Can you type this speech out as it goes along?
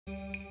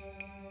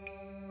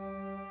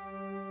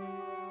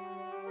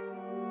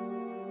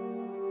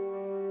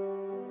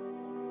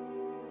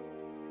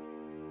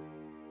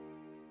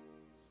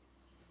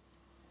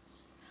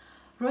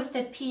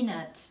Roasted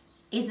peanuts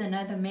is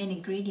another main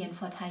ingredient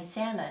for Thai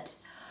salad.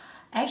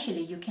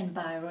 Actually, you can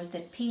buy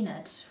roasted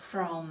peanuts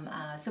from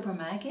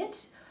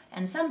supermarket,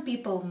 and some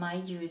people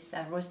might use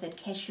roasted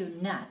cashew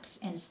nuts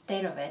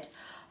instead of it.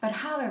 But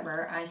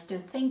however, I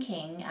still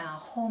thinking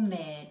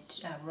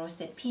homemade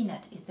roasted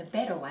peanut is the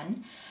better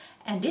one.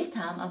 And this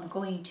time I'm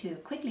going to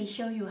quickly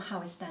show you how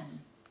it's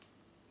done.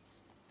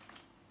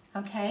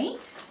 Okay,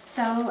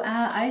 so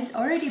I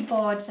already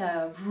bought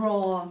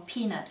raw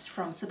peanuts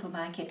from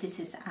supermarket. This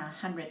is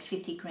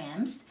 150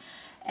 grams,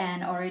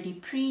 and already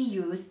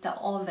pre-used the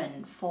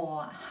oven for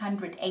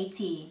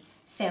 180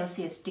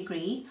 Celsius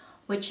degree,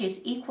 which is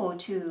equal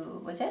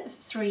to, was it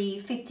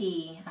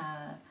 350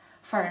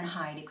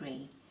 Fahrenheit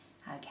degree.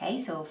 Okay,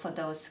 so for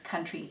those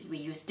countries we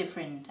use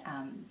different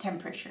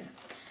temperature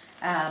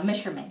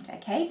measurement.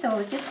 Okay,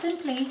 so just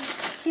simply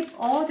dip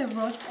all the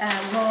raw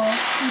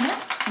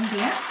peanuts in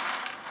there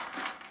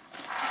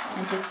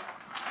and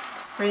just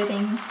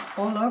spreading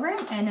all over,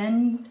 and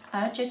then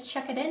just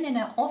chuck it in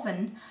an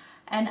oven,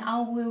 and I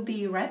will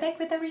be right back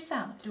with the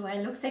result. Do I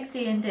look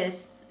sexy in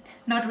this?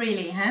 Not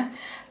really, huh?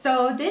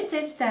 So this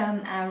is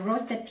the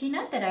roasted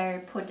peanut that I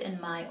put in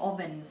my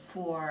oven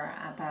for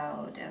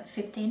about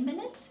 15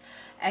 minutes.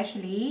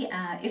 Actually,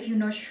 if you're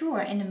not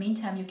sure, in the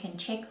meantime you can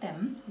check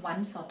them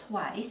once or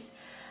twice.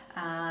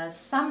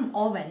 Some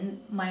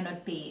oven might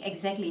not be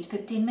exactly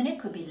 15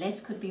 minutes, could be less,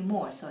 could be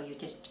more, so you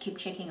just keep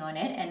checking on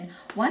it, and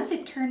once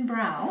it turns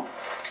brown,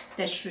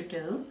 that should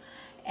do,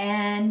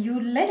 and you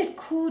let it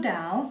cool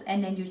down,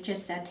 and then you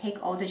just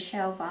take all the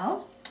shell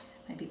out.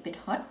 Maybe a bit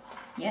hot,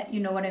 yeah, you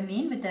know what I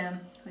mean, with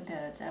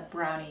the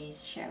brownie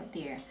shell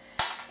there.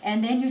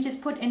 And then you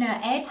just put in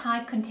an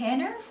airtight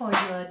container for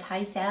your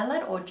Thai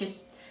salad, or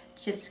just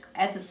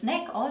as a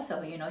snack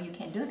also, you know, you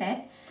can do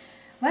that.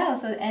 Well,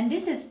 so, and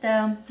this is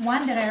the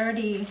one that I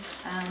already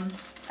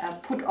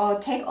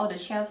take all the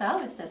shells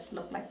out. It just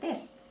look like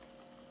this.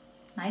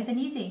 Nice and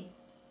easy.